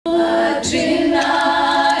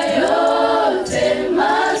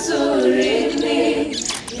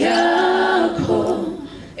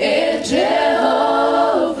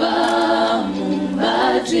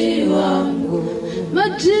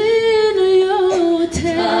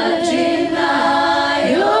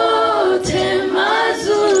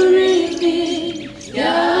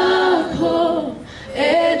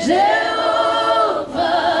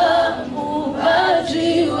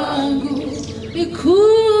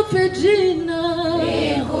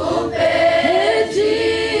nikupe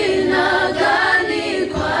jina gani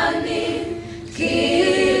kwani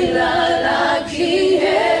kila la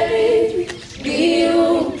kheri ni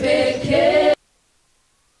upekee.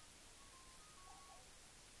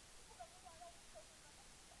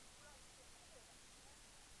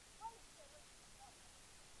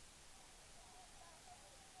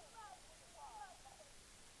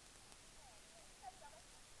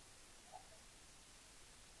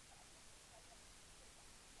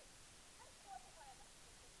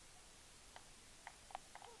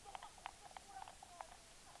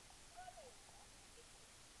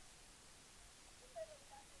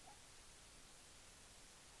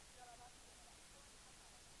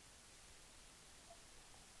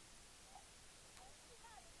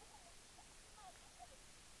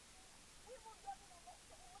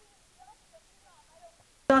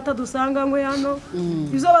 Data dusanga ngwe hano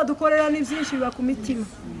izo badukorera ni byinshi biba ku mitima,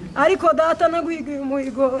 ariko data nagwiguye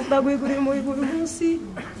umuhigo ndagwiguriye umuhigo uyu munsi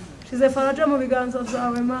shize faraja mu biganza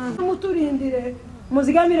byawe Mana. Muturindire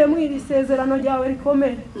muzigamire mwiri sezerano ryawe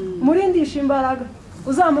rikomeye, murindisha imbaraga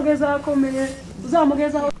uzamugeza akomeye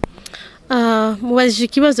uzamugeza. Mubajije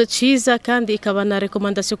ikibazo cyiza kandi ikaba na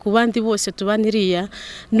recommandation ku bandi bose tubaniriya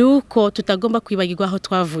nuko tutagomba kwibagirwa aho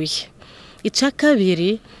twavuye. Icya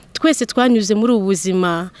kabiri, twese twanyuze muri ubu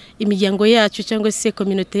buzima, imiryango yacu cyangwa se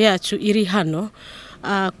community yacu iri hano,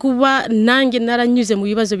 kuba nange naranyuze mu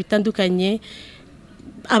bibazo bitandukanye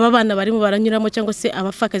aba bana barimo baranyuramo cyangwa se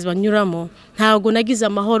abapfakazi banyuramo, ntago nagize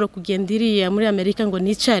amahoro kugenda iriya muri Amerika ngo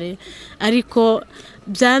nicare, ariko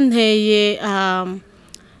byanteye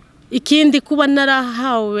ikindi kuba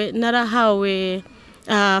narahawe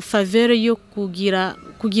faveur yo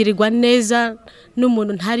kugirirwa neza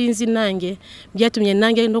n'umuntu ntari nzi nange, byatumye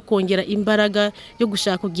nange no kongera imbaraga yo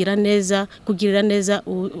gushaka kugirira neza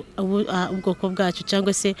ubwoko bwacu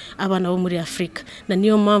cyangwa se abana bo muri Afrika. Na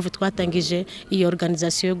niyo mpamvu twatangije iyi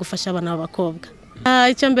organisation yo gufasha abana b'abakobwa.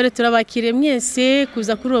 Icya mbere turabakiriye mwese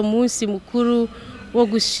kuza kuri uwo munsi mukuru wo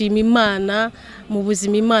gushima Imana mu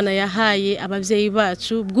buzima Imana yahaye ababyeyi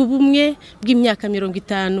bacu bw'ubumwe bw'imyaka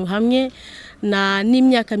 50 hamwe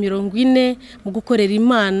n'imyaka 40 mu gukorera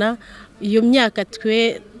Imana. Iyo myaka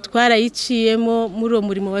twarayiciyemo muri uwo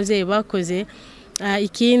murimo ababyeyi bakoze.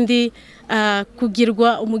 Ikindi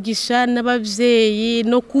kugirwa umugisha n'ababyeyi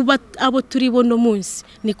no kuba abo turi bo no munsi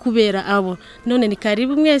ni kubera abo. None ni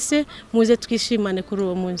karibu mwese muze twishimane kuri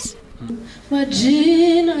uwo munsi.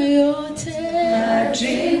 Majina yote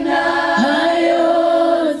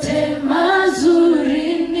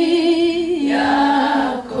mazuri ni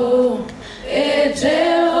yako, e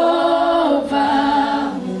Jehova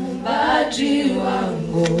muumbaji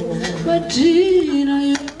wangu. Majina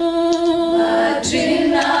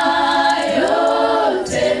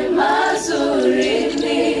yote mazuri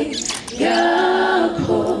ni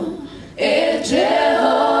yako, e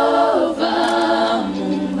Jehova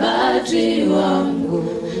muumbaji wangu.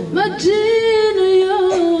 Majina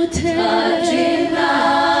yote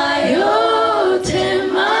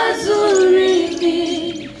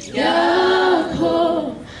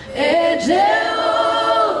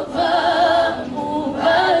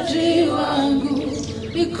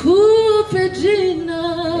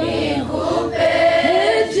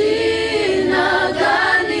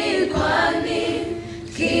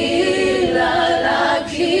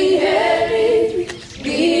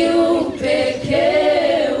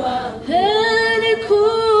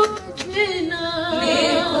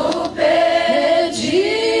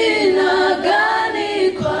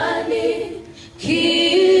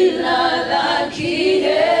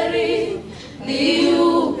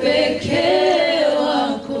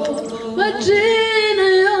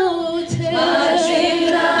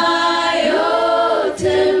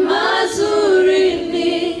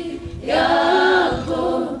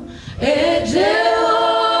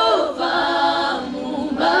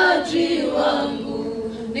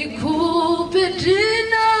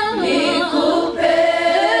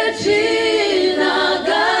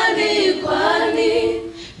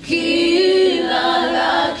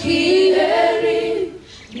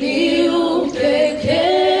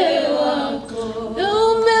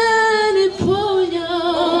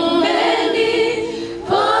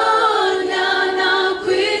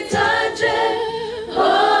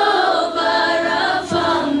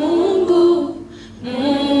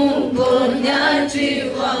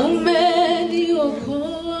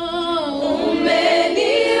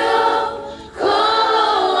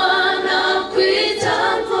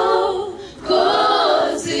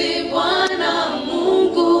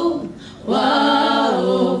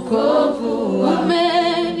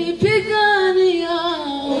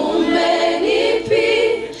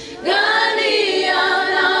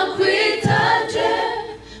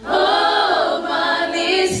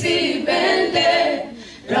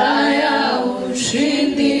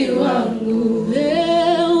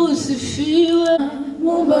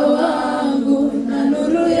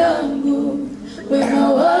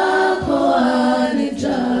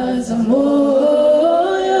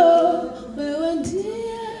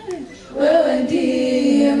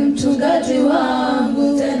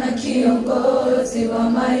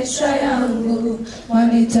maisha yangu,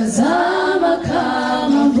 wanitazama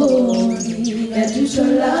kama mboni ya jicho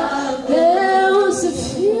lako.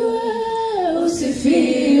 Usifiwe,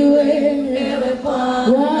 usifiwe, ewe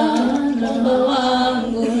Bwana, Muumba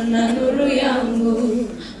wangu na nuru yangu,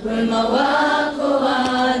 wema wako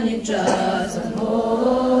wanijaza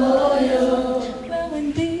moyo. Wewe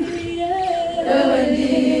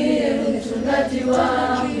ndiye mchungaji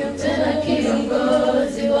wangu, tena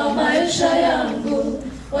kiongozi wa maisha yangu,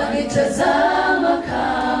 wanitazama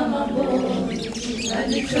kama mboni na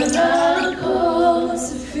jicho lako.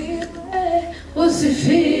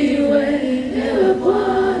 Usifiwe, ewe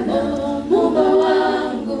Bwana, Muumba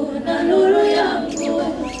wangu na nuru yangu,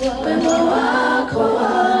 wema wako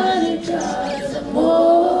wanijaza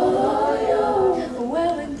moyo.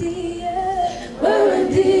 Wewe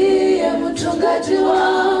ndiye mchungaji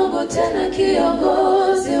wangu, tena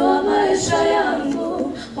kiongozi wa maisha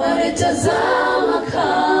yangu, wanitazama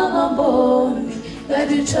kama mboni ya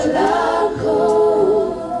jicho lako.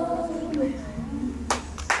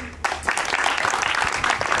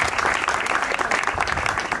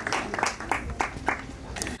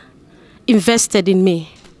 Invested in me.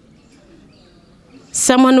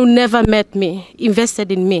 Someone who never met me invested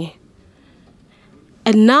in me.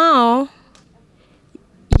 And now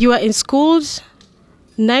you are in schools,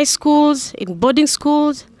 nice schools, in boarding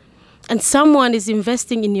schools, and someone is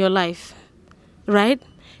investing in your life, right?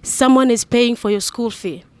 Someone is paying for your school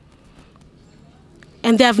fee.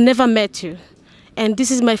 And they have never met you. And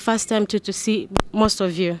this is my first time to see most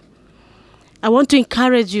of you. I want to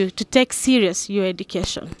encourage you to take serious your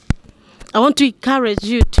education. I want to encourage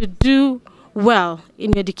you to do well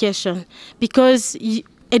in your education, because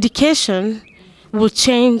education will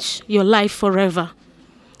change your life forever.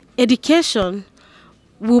 Education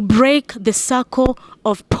will break the circle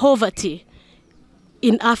of poverty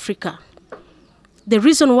in Africa. The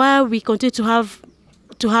reason why we continue to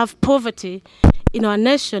have poverty in our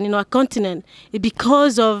nation, in our continent, is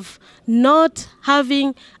because of not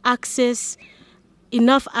having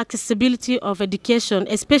enough accessibility of education,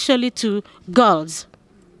 especially to girls.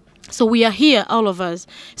 So we are here, all of us,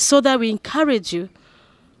 so that we encourage you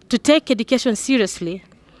to take education seriously,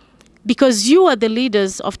 because you are the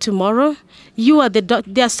leaders of tomorrow.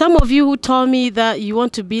 There are some of you who told me that you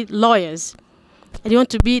want to be lawyers, and you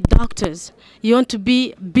want to be doctors, you want to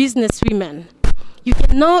be businesswomen. You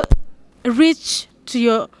cannot reach to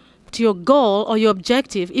your goal or your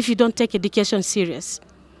objective if you don't take education serious.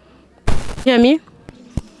 Hear me?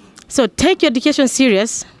 So take your education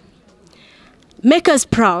serious, make us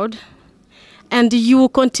proud, and you will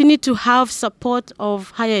continue to have support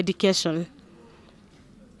of higher education.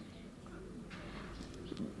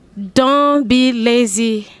 Don't be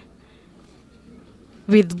lazy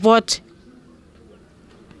with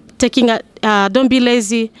don't be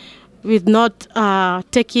lazy with not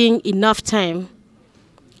taking enough time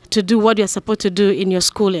to do what you're supposed to do in your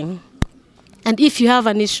schooling. And if you have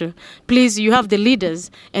an issue, please, you have the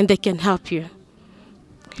leaders and they can help you.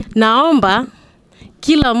 Naomba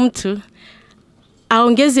kila mtu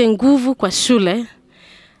aongeze nguvu kwa shule,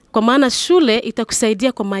 kwa maana shule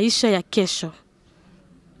itakusaidia kwa maisha ya kesho.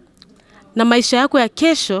 Na maisha yako ya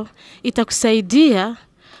kesho itakusaidia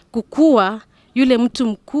kukua yule mtu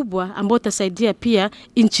mkubwa ambao utasaidia pia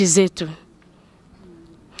nchi zetu.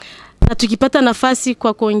 Na tukipata nafasi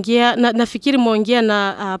kwa kuongea, nafikiri muongea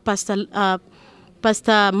na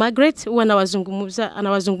Pastor Margaret, huwa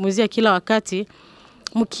anawazungumzia kila wakati.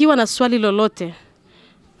 Mkiwa na swali lolote,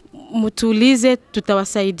 mtuulize,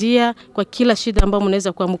 tutawasaidia kwa kila shida ambayo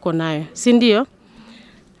mnaweza kuwa mko nayo. Si ndio?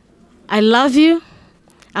 I love you.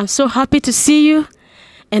 I'm so happy to see you,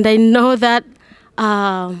 and I know that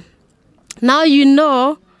now you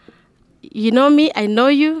know me, I know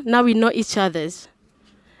you, now we know each other's.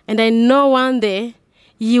 And I know one day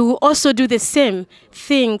you will also do the same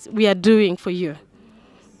things we are doing for you.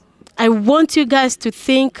 I want you guys to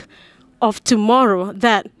think of tomorrow,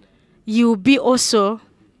 that you will be also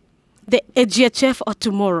the AGHF of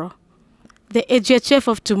tomorrow. The AGHF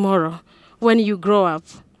of tomorrow when you grow up.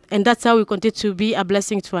 And that's how we continue to be a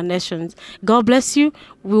blessing to our nations. God bless you.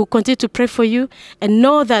 We will continue to pray for you and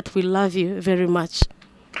know that we love you very much.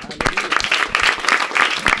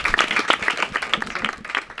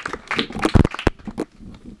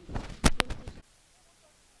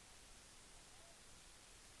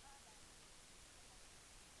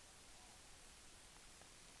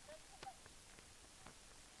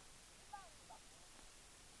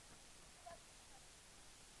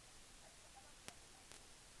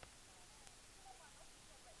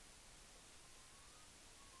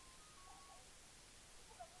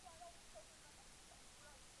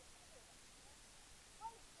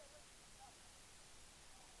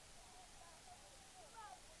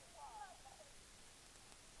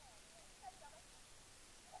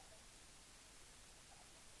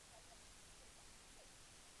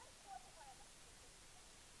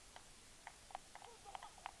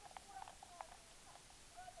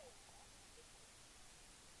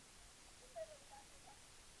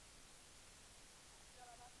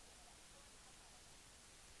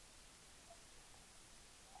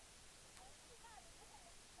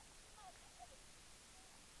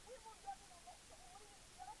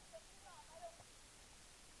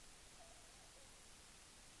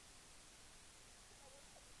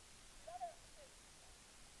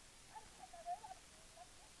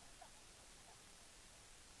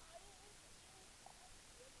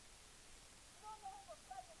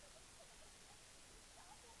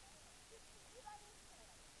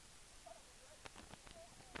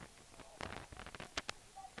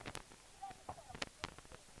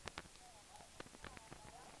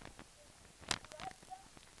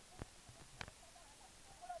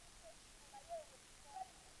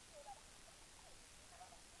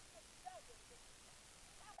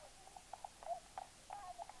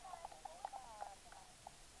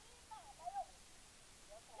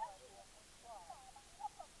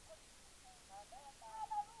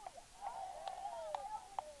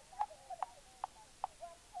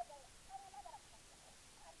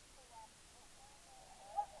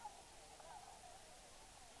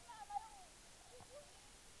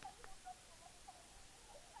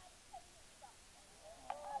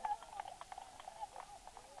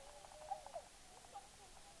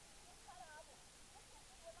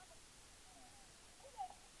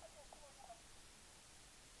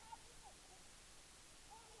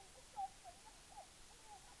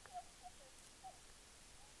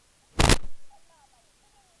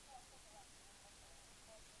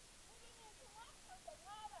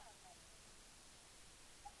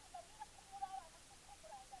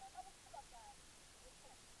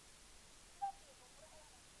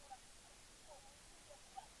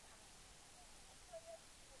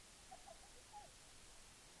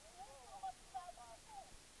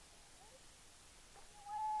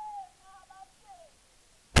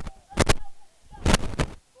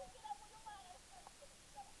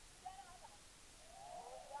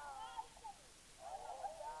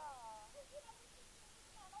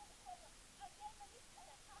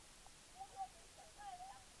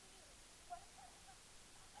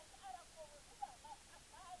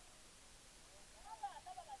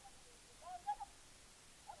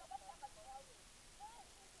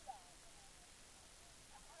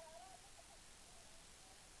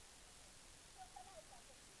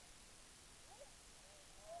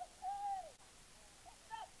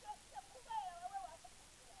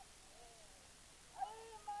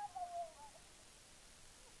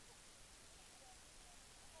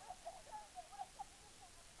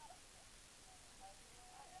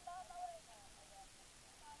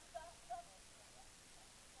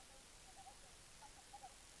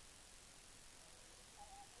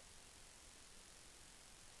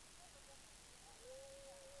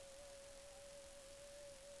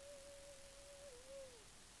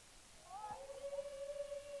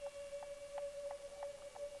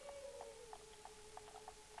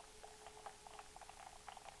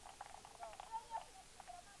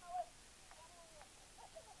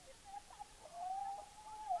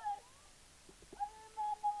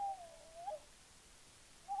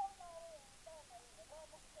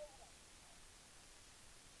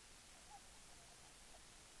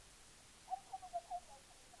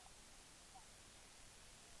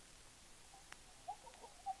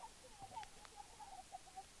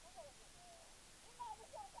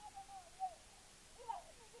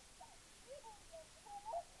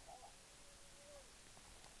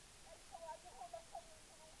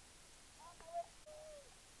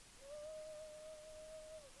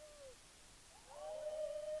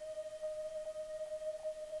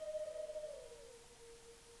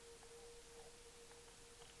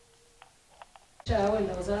 cyawe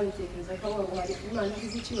ndabazabitekereza ko abo hari Imana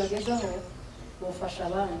izi kibagezaho bofasha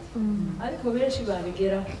abandi ariko benshi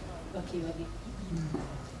babigeraho bakibagirwa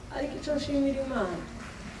ariko icyo nshimira Imana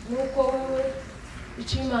nuko wowe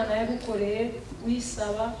icyo Imana yagukoreye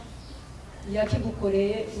wisaba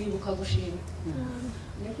yakigukoreye wibuka gushima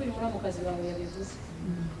niko uri muri mukazi bawe yabivuze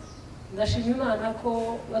ndashima Imana ko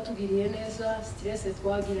batugiriye neza stress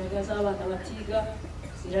twagiraga z'abana batiga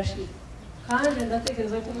zirashira kandi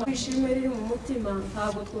ndatekereza ko ishimwe riri mu mutima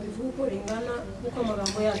ntabwo twabivuga uko ringana kuko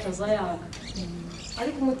amagambo yacu azayaga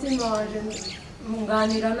ariko umutima waje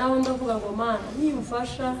munganira nawe ndavuga ngo Mana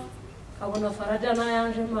nimufasha kabona faraja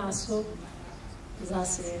nayanje maso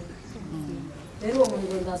zasenga rero uwo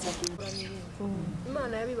muntu ndazakira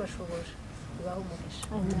Imana yabibashoboje ibaho umugisha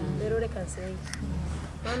rero reka nsenge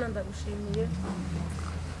Mana ndagushimiye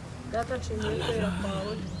data nshimiye kwera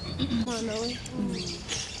kwawe Mana we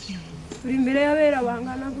turi imbere y'abera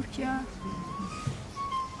bangana gutya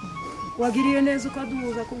wagiriye neza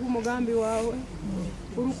ukaduhuza kubw'umugambi wawe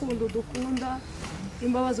urukundo dukunda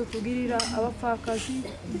imbabazi utugirira abapfakazi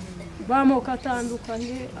b'amoko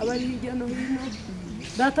atandukanye abari hirya no hino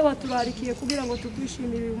data baturarikiye kugira ngo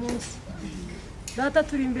tukwishimire uyu munsi data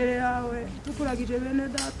turi imbere yawe tukuragije bene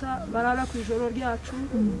data barara ku ijoro ryacu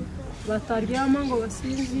bataryama ngo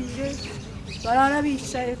basinzire barara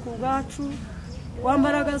bicaye ku bwacu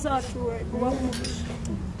wambaraga zacu we ubaho umugisha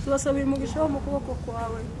tubasabira umugisha wo mu kuboko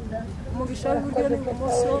kwawe umugisha w'iburyo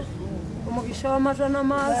n'ibumoso umugisha w'amaja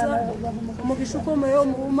n'amaza umugisha ukomeye wo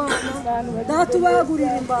mu bumana data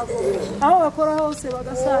ubagurira imbago aho bakora hose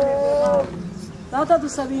bagasanirwa nawe data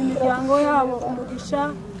dusabiye imiryango yabo umugisha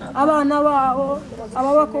abana babo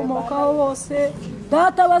ababakomokaho bose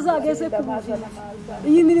data bazageze ku buzima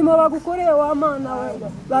iyi mirimo bagukoreye wa Mana we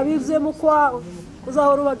babivuze mu kwawe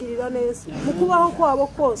uzahora ubagirira neza mu kubaho kwabo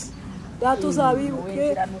kose data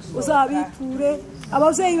uzabibuke uzabiture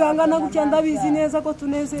abavyeyi bangana gutya ndabizi neza ko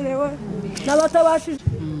tunezerewe n'abatabashije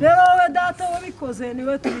rero wowe data wabikoze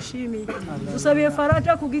niwe tubishimiye dusabiye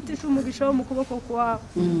faraja ku giti cy'umugisha wo mu kuboko kwawe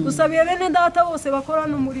dusabiye bene data bose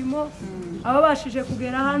bakorana umurimo ababashije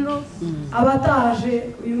kugera hano abataje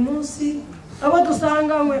uyu munsi abo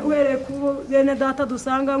dusanganywe uhereye ku bene data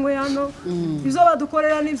dusanganywe hano ibyo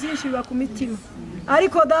badukorera ni byinshi biba ku mitima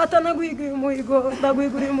ariko data nagwiguye umuhigo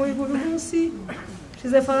ndagwiguriye umuhigo uyu munsi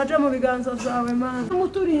shize faraja mu biganza byawe Mana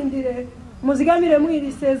muturindire muzigamire mwiri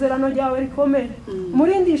isezerano ryawe rikomeye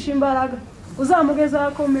murindisha imbaraga uzamugeza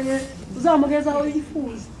akomeye uzamugeza aho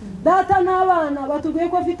yifuza data n'abana batubwiye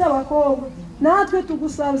ko afite abakobwa natwe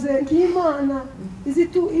tugusabye nk'Imana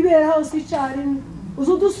izitu ibera hose icyarimwe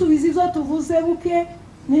uzudusubiza ibyo tuvuze buke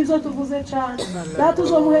n'ibyo tuvuze cyane data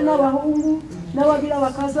uzomuhe n'abahungu n'abagira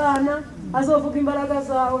bakazana azovuga imbaraga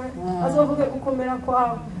zawe azovuge gukomera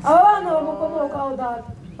kwawe aba bana bamukomokaho data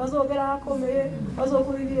bazogera hakomeye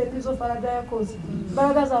bazokuririye n'izo faraja yakoze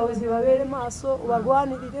imbaraga zawe zibabere maso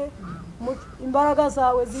ubagwanirire imbaraga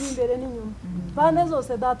zawe ziri imbere n'inyuma pande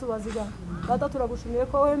zose data ubazigama data turagushimiye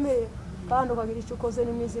ko wemeye kandi ukagira icyo ukoze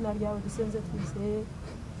ni mu izina ryawe dusenze twizeye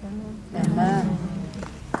amen.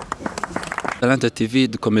 Talanta TV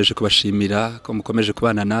dukomeje kubashimira ko mukomeje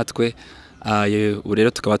kubana natwe ubu rero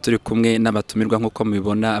tukaba turi kumwe n'abatumirwa nk'uko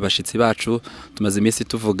mubibona abashitsi bacu tumaze iminsi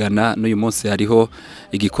tuvugana n'uyu munsi hariho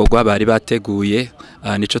igikorwa bari bateguye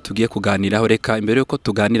nico tugiye kuganiraho reka imbere yuko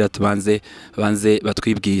tuganira tubanze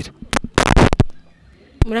batwibwira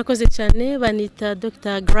murakoze cyane banita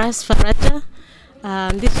Dr. Grace Farata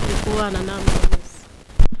ndishimye kubana namwe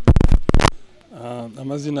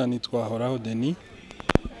amazina nitwa Horaho Denis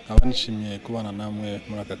abanishimiye kubana namwe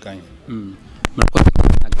muri aka kanya murakoze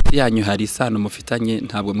hagati yanyu hari isano mufitanye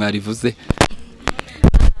ntabwo mwarivuze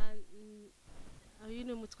uyu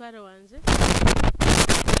ni umutware wanje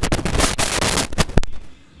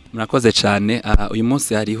murakoze cyane uyu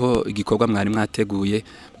munsi hariho igikorwa mwari mwateguye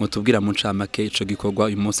mutubwira mu ncamake ico gikorwa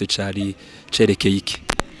uyu munsi cari cerekeye iki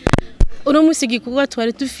uno munsi igikorwa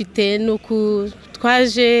twari dufite nuko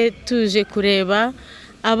twaje tuje kureba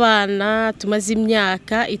abana tumaze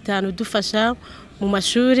imyaka 5 dufasha mu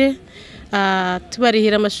mashuri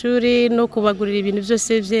tubarihira amashuri no kubagurira ibintu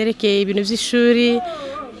byose byerekeye ibintu by'ishuri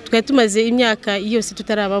twari tumaze imyaka yose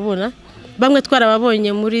tutarababona bamwe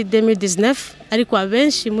twarababonye muri 2019 ariko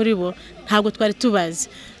abenshi muri bo ntabwo twari tubazi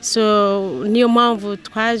so niyo mpamvu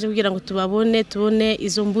twaje kugira ngo tubone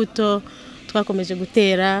izo mbuto twakomeje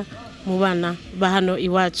gutera mu bana ba hano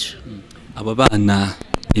iwacu abo bana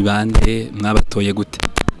ni bande mwabatoye gute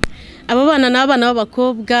abo bana n'abana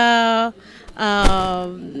b'abakobwa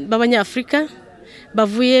b'abanyafrika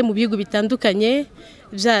bavuye mu bihugu bitandukanye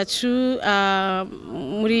byacu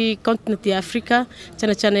muri continent ya Afrika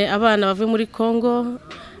cyane cyane abana bavuye muri Congo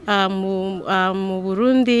mu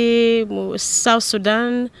Burundi, mu South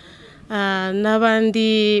Sudan,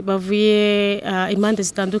 n'abandi bavuye impande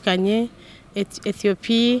zitandukanye,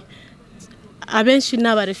 Ethiopia. Abenshi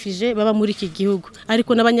n'abarefugee baba muri iki gihugu,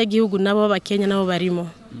 ariko n'abanyagihugu nabo b'Abakenya nabo barimo.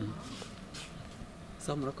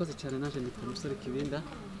 Murakoze cyane. Naje nitwa Musore Kibinda,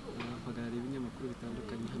 mpagarariye ibinyamakuru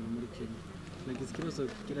bitandukanye hano muri Kenya. Nagize ikibazo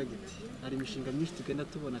kigira giti, hari imishinga myinshi tugenda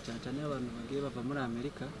tubona cyane abantu bagiye bava muri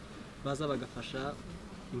Amerika baza bagafasha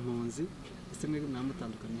impunzi, ese mwe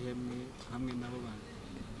mwamutandukanye hamwe nabo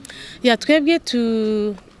bana? Twebwe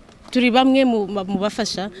turi bamwe mu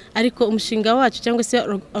bafasha, ariko umushinga wacu cyangwa se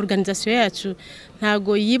organisation yacu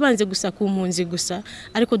ntago yibanze gusa ku mpunzi gusa,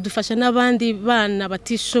 ariko dufasha n'abandi bana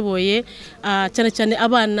batishoboye, cyane cyane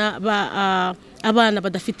abana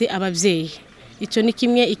badafite ababyeyi. Icyo ni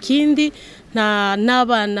kimwe. Ikindi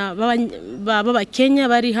n'abana b'Abakenya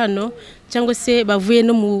bari hano cyangwa se bavuye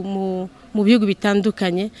no mu bihugu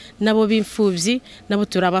bitandukanye, nabo b'imfubyi nabo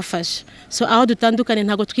turabafasha. Aho dutandukanye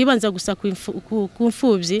ntago twibanza gusa ku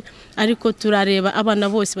mfubyi, ariko turareba abana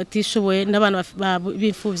bose batishoboye n'abana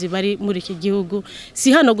b'imfubyi bari muri iki gihugu, si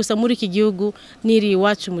hano gusa muri iki gihugu, niri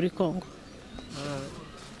iwacu muri Kongo.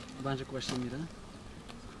 Banje kubashimira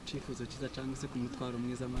icyifuzo cyiza cyangwa se ku mutwaro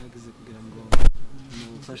mwiza mwagize kugira ngo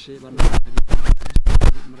mufashe bano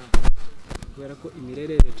kubera ko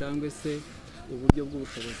imirerere cyangwa se uburyo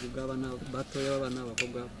bw'ubushobozi bw'abana batoya b'abana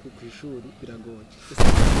b'abakobwa ku ishuri biragoye.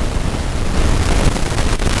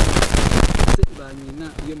 Ba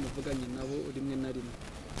nyina iyo muvuganye nabo rimwe na rimwe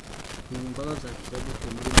mwumva babyakira gute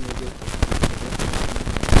muri mwebwe?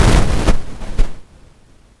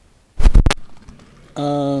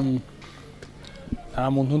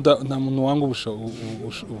 nta muntu wanga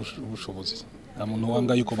ubushobozi, nta muntu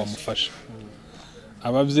wanga yuko bamufasha.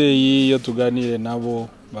 Ababyeyi iyo tuganire nabo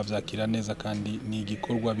babyakira neza kandi ni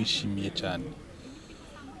igikorwa bishimiye cyane.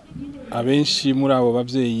 Abenshi muri abo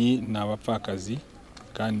babyeyi ni abapfakazi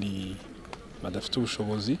kandi badafite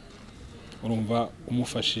ubushobozi. Urumva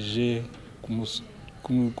umufashije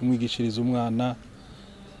kumwigishiriza umwana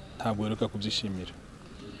ntabwo yeruka kubyishimira.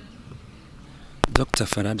 Dr.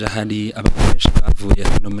 Faraja, hari abakoresha bavuye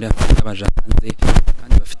hano muri Afurika baje hanze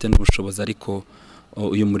kandi bafite n'ubushobozi, ariko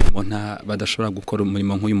uyu murimo badashobora gukora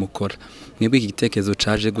umurimo nk'uyu mukora. Mwebwe iki gitekerezo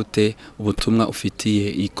caje gute? Ubutumwa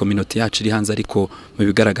ufitiye iyi community yacu iri hanze, ariko mu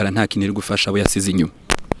bigaragara nta kintu iri gufasha abo yasize inyuma.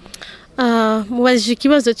 Mubajije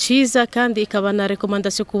ikibazo cyiza kandi ikaba na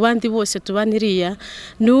recommendation ku bandi bose tubaniriya,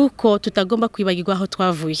 nuko tutagomba kwibagirwa aho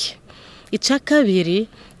twavuye. Icya kabiri,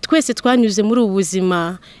 twese twanyuze muri ubu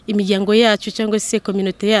buzima, imiryango yacu cyangwa se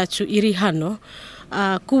community yacu iri hano,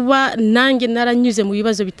 kuba nanjye naranyuze mu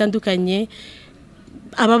bibazo bitandukanye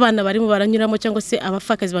aba bana barimo baranyuramo cyangwa se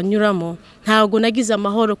abapfakazi banyuramo, ntabwo nagize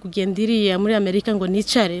amahoro kugenda iriya muri Amerika ngo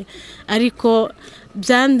nicare, ariko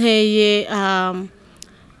byanteye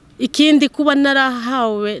ikindi kuba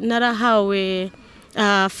narahawe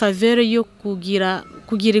faveur yo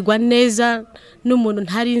kugirirwa neza n'umuntu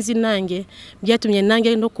ntari nzi nanjye, byatumye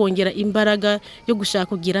nanjye no kongera imbaraga yo gushaka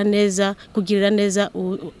kugirira neza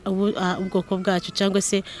ubwoko bwacu cyangwa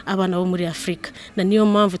se abana bo muri Afurika. Na niyo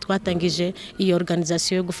mpamvu twatangije iyi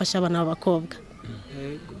organisation yo gufasha abana b'abakobwa.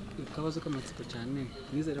 Kabazo kamatsiko cyane,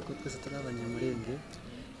 nizera ko twese turi abanyamurenge,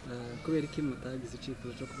 kubera iki mutagize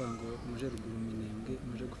icyifuzo cyo kuvuga ngo muje ruguru minembwe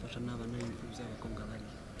muje gufasha n'abana b'abakobwa bari?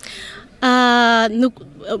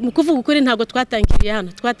 Mu kuvuga ukuri ntabwo twatangiriye hano,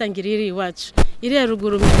 twatangiriye iri iwacu. Iriya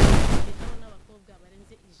ruguru n'abakobwa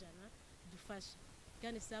barenze 100 dufasha,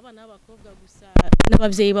 kandi si abana b'abakobwa gusa,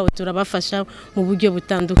 n'ababyeyi babo turabafasha mu buryo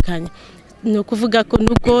butandukanye. Ni ukuvuga ko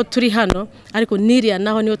nubwo turi hano, ariko niriya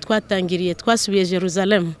naho niho twatangiriye, twasubiye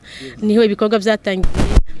Jerusalem, niho ibikorwa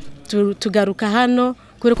byatangiriye, tugaruka hano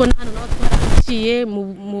kubera ko hano naho twaraciye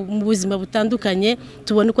mu buzima butandukanye,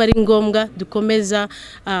 tubona ko ari ngombwa dukomeza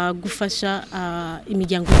gufasha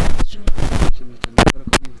imiryango yacu.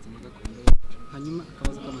 Hanyuma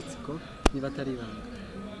akabazo k'amatsiko niba atari ibanga,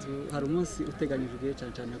 hari umunsi uteganyijwe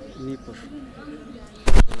cyane n'iposho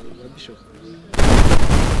wa Bishop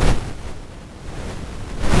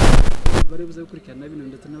bari buze gukurikirana bino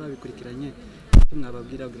ndetse n'ababikurikiranye, icyo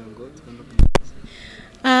mwababwira kugira ngo tugomba kunoza?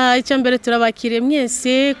 Icya mbere turabakiriye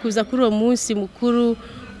mwese kuza kuri uwo munsi mukuru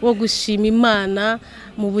wo gushima Imana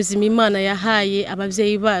mu buzima Imana yahaye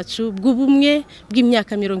ababyeyi bacu bw'ubumwe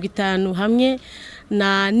bw'imyaka 50 hamwe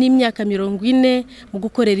n'imyaka 40 mu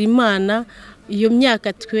gukorera Imana. Iyo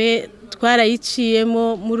myaka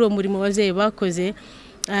twarayiciyemo muri uwo murimo ababyeyi bakoze.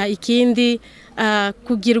 Ikindi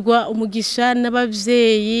kugirwa umugisha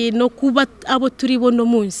n'ababyeyi no kuba abo turi bo no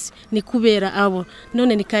munsi ni kubera abo.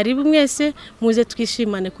 None ni karibu mwese muze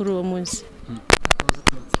twishimane kuri uwo munsi.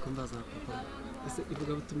 Himbaza gukora ese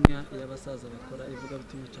ivugabutumwa y'abasaza bakora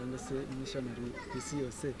ivugabutumwa cyangwa se missionary isi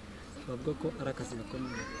yose bavuga ko ari akazi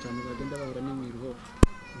gakomeye cyane bagenda bahura n'imiruho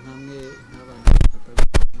nkamwe nk'abana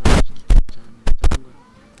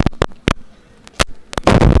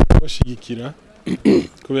bashigikira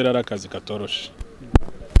kubera ari akazi katoroshe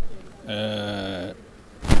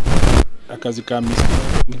akazi ka misi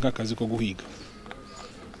ni nk'akazi ko guhiga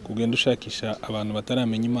kugenda ushakisha abantu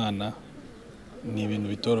bataramenya Imana ni ibintu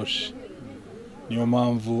bitoroshe niyo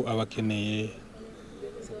mpamvu abakeneye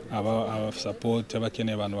support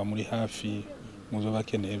abakeneye abantu bamuri hafi muzo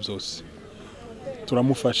bakeneye byose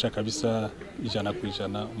turamufasha kabisa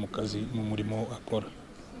 100% mu kazi mu murimo akora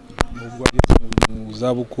nubwo ari mu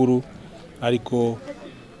zabukuru ariko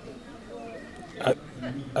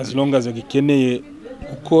as long as agikeneye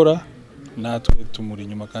gukora natwe tumuri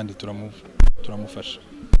inyuma kandi turamufasha.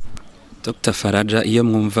 Dr. Faraja iyo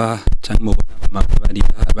mwumva cyangwa bari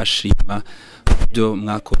bashima byo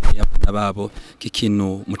mwakoreye abana babo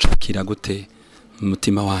kikintu mucakira gute mu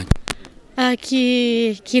mutima wanyu?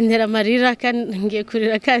 Kintera amarira kandi ngiye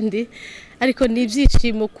kurira kandi ariko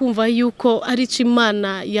nibyishimo kumva yuko ari cyo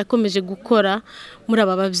Imana yakomeje gukora muri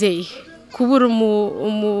aba bavyeyi kubura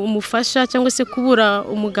umufasha cyangwa se kubura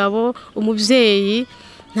umugabo umuvyeyi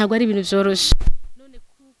ntabwo ari ibintu byoroshe none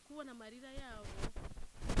kubona amarira yabo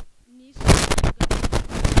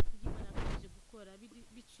nishimye gukora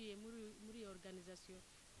biciye muri organisation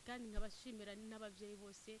kandi nkabashimira n'abavyeyi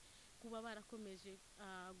bose kuba barakomeje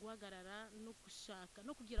guhagarara no gushaka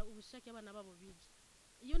no kugira ubushake abana babo bige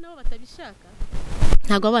iyo nabo batabishaka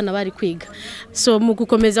ntago abana bari kwiga so mu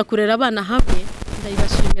gukomeza kurera abana hamwe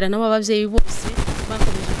ndayibashimira nabo abavyeyi bose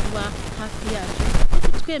bakomeje kuba hafi yacu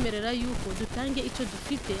twemerera yuko dutange icyo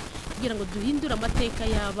dufite kugira ngo duhindure amateka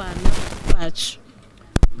y'abana bacu.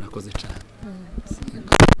 Murakoze cyane.